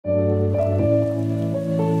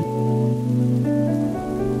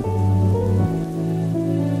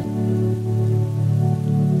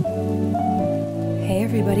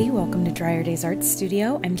DryerDays Art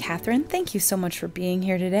Studio. I'm Catherine. Thank you so much for being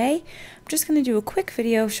here today. I'm just going to do a quick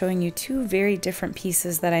video showing you two very different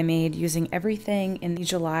pieces that I made using everything in the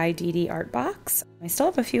July DD art box. I still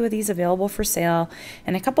have a few of these available for sale,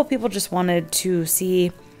 and a couple people just wanted to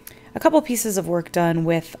see a couple pieces of work done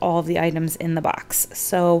with all of the items in the box.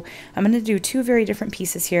 So I'm going to do two very different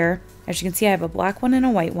pieces here. As you can see, I have a black one and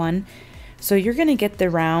a white one. So you're going to get the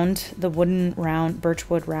round, the wooden round,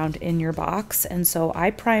 birchwood round in your box. And so I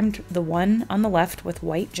primed the one on the left with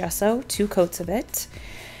white gesso, 2 coats of it,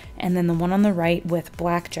 and then the one on the right with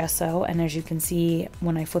black gesso. And as you can see,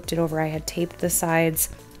 when I flipped it over, I had taped the sides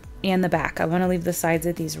and the back. I want to leave the sides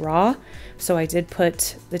of these raw, so I did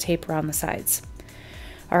put the tape around the sides.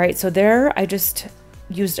 All right, so there I just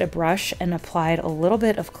used a brush and applied a little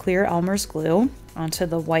bit of clear Elmer's glue onto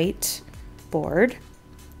the white board.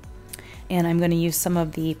 And I'm going to use some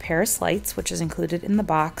of the Paris Lights, which is included in the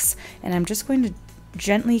box, and I'm just going to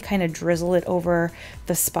gently kind of drizzle it over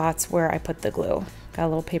the spots where I put the glue. Got a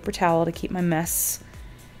little paper towel to keep my mess.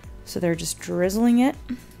 So they're just drizzling it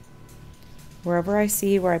wherever I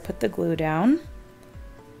see where I put the glue down.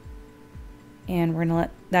 And we're going to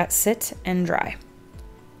let that sit and dry.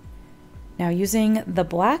 Now, using the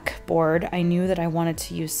black board, I knew that I wanted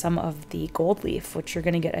to use some of the gold leaf, which you're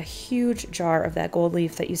going to get a huge jar of that gold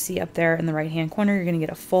leaf that you see up there in the right-hand corner. You're going to get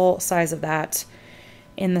a full size of that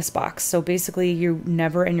in this box. So basically, you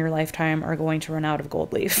never in your lifetime are going to run out of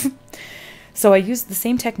gold leaf. So I used the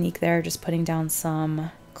same technique there, just putting down some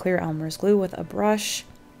clear Elmer's glue with a brush.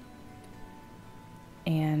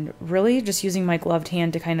 And really just using my gloved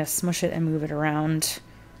hand to kind of smush it and move it around.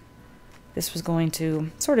 This was going to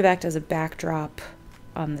sort of act as a backdrop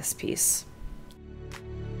on this piece.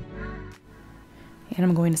 And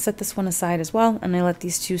I'm going to set this one aside as well, and I let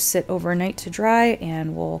these two sit overnight to dry,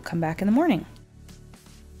 and we'll come back in the morning.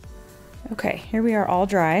 Okay, here we are all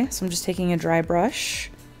dry, so I'm just taking a dry brush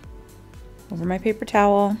over my paper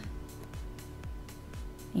towel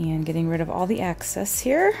and getting rid of all the excess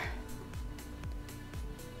here.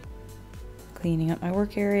 Cleaning up my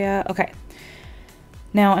work area. Okay.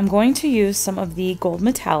 Now I'm going to use some of the gold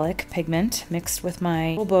metallic pigment mixed with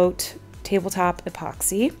my boat tabletop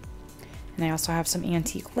epoxy. And I also have some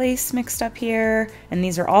antique lace mixed up here. And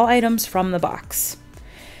these are all items from the box.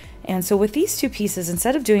 And so with these two pieces,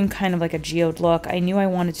 instead of doing kind of like a geode look, I knew I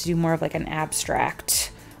wanted to do more of like an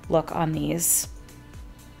abstract look on these.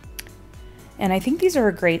 And I think these are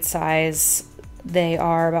a great size. They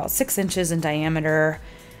are about 6 inches in diameter.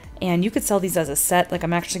 And you could sell these as a set. Like,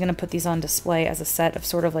 I'm actually going to put these on display as a set of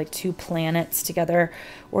sort of like 2 planets together,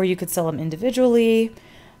 or you could sell them individually.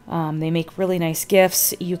 They make really nice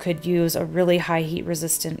gifts. You could use a really high heat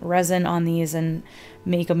resistant resin on these and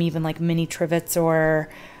make them even like mini trivets or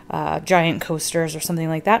giant coasters or something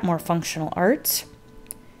like that, more functional art.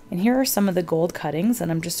 And here are some of the gold cuttings,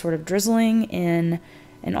 and I'm just sort of drizzling in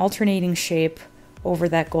an alternating shape over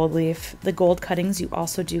that gold leaf. The gold cuttings you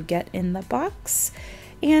also do get in the box.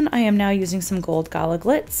 And I am now using some gold Gala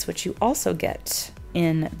Glitz, which you also get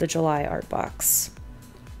in the July art box.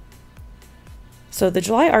 So the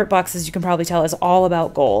July art box, as you can probably tell, is all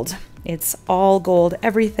about gold. It's all gold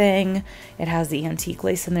everything. It has the antique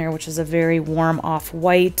lace in there, which is a very warm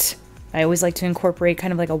off-white. I always like to incorporate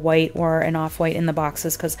kind of like a white or an off-white in the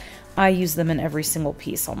boxes because I use them in every single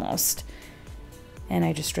piece almost. And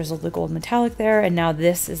I just drizzled the gold metallic there, and now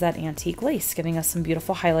this is that antique lace, giving us some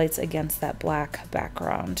beautiful highlights against that black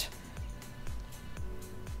background.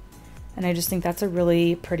 And I just think that's a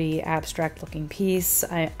really pretty abstract looking piece.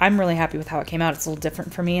 I'm really happy with how it came out. It's a little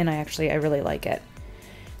different for me, and I really like it.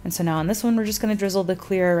 And so now on this one, we're just going to drizzle the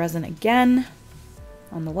clear resin again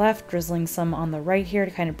on the left, drizzling some on the right here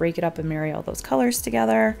to kind of break it up and marry all those colors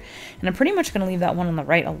together. And I'm pretty much going to leave that one on the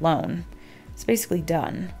right alone. It's basically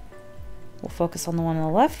done. We'll focus on the one on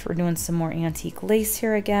the left. We're doing some more antique lace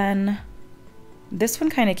here again. This one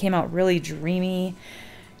kind of came out really dreamy,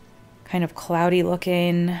 kind of cloudy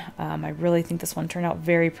looking. I really think this one turned out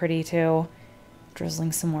very pretty too.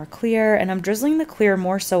 Drizzling some more clear, and I'm drizzling the clear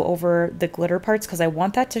more so over the glitter parts because I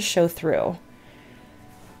want that to show through.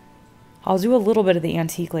 I'll do a little bit of the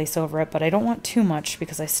antique lace over it, but I don't want too much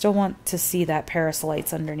because I still want to see that Paris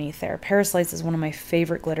Lights underneath there. Paris Lights is one of my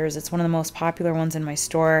favorite glitters. It's one of the most popular ones in my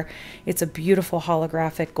store. It's a beautiful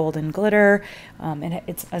holographic golden glitter, and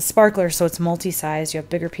it's a sparkler, so it's multi-size. You have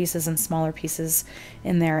bigger pieces and smaller pieces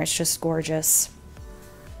in there. It's just gorgeous.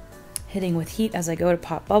 Hitting with heat as I go to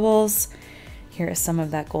pop bubbles. Here is some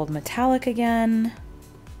of that gold metallic again.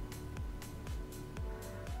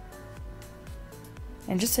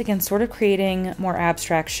 And just again, sort of creating more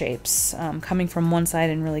abstract shapes, coming from one side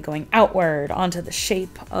and really going outward onto the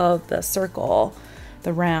shape of the circle,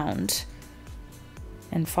 the round.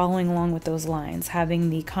 and following along with those lines, having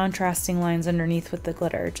the contrasting lines underneath with the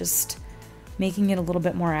glitter, just making it a little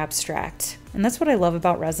bit more abstract. And that's what I love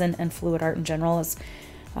about resin and fluid art in general is,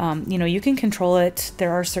 you know, you can control it.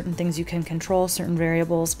 There are certain things you can control, certain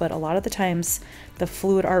variables, but a lot of the times the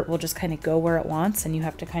fluid art will just kind of go where it wants and you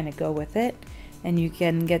have to kind of go with it. And you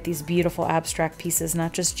can get these beautiful abstract pieces,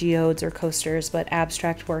 not just geodes or coasters, but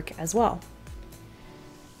abstract work as well.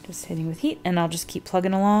 Just hitting with heat, and I'll just keep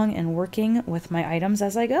plugging along and working with my items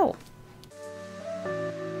as I go.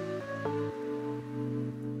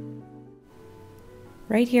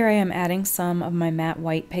 Right here I am adding some of my matte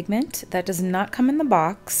white pigment. That does not come in the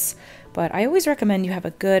box, but I always recommend you have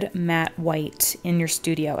a good matte white in your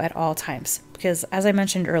studio at all times, because as I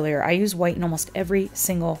mentioned earlier, I use white in almost every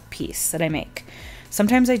single piece that I make.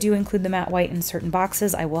 Sometimes I do include the matte white in certain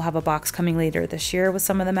boxes. I will have a box coming later this year with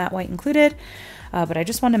some of the matte white included, but I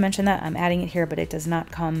just wanted to mention that I'm adding it here, but it does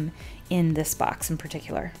not come in this box in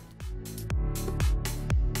particular.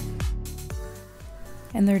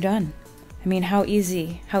 And they're done. I mean, how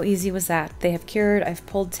easy was that? They have cured, I've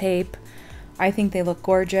pulled tape. I think they look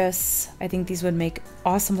gorgeous. I think these would make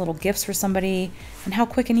awesome little gifts for somebody. And how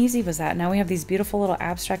quick and easy was that? Now we have these beautiful little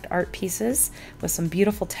abstract art pieces with some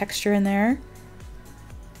beautiful texture in there.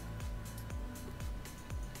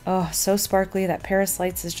 Oh, so sparkly. That Paris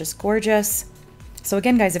Lights is just gorgeous. So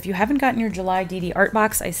again, guys, if you haven't gotten your July DD art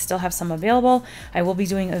box, I still have some available. I will be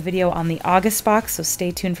doing a video on the August box, so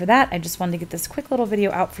stay tuned for that. I just wanted to get this quick little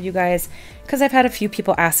video out for you guys because I've had a few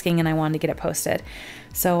people asking and I wanted to get it posted.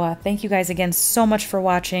 So thank you guys again so much for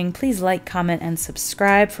watching. Please like, comment, and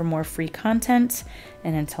subscribe for more free content.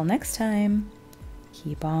 And until next time,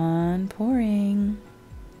 keep on pouring.